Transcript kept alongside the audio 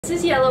This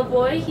is Yellow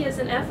Boy. He is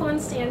an F1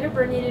 standard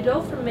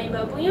Bernedoodle from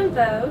Mobley and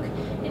Vogue,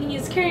 and he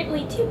is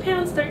currently 2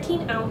 pounds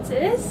 13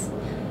 ounces.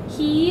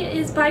 He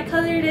is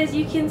bicolored, as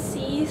you can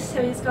see,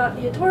 so he's got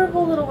the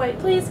adorable little white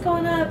blaze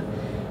going up,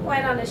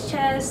 white on his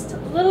chest,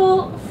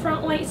 little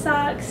front white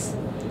socks,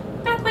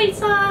 back white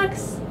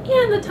socks,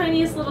 and the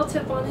tiniest little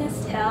tip on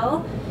his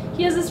tail.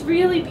 He has this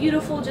really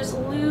beautiful, just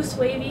loose,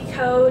 wavy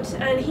coat,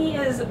 and he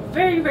is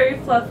very, very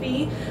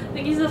fluffy. I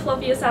think he's the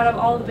fluffiest out of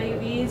all the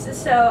babies,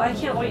 so I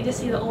can't wait to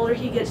see the older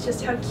he gets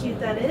just how cute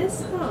that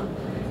is.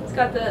 He's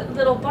got the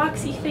little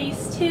boxy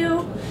face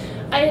too.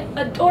 I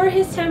adore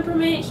his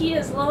temperament. He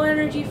is low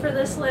energy for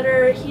this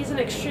litter. He's an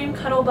extreme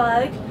cuddle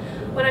bug.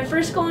 When I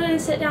first go in and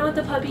sit down with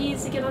the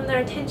puppies to give them their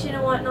attention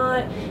and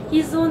whatnot,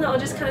 he's the one that will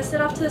just kind of sit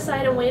off to the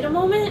side and wait a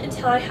moment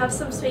until I have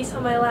some space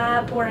on my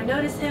lap or I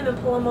notice him and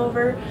pull him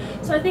over.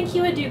 So I think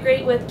he would do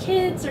great with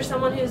kids or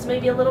someone who's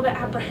maybe a little bit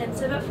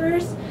apprehensive at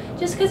first,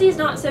 just because he's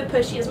not so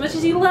pushy. As much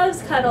as he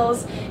loves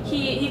cuddles,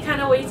 he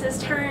kind of waits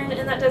his turn,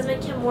 and that does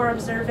make him more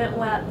observant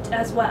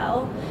as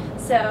well.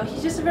 So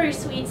he's just a very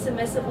sweet,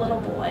 submissive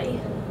little boy.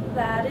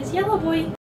 That is Yellow Boy.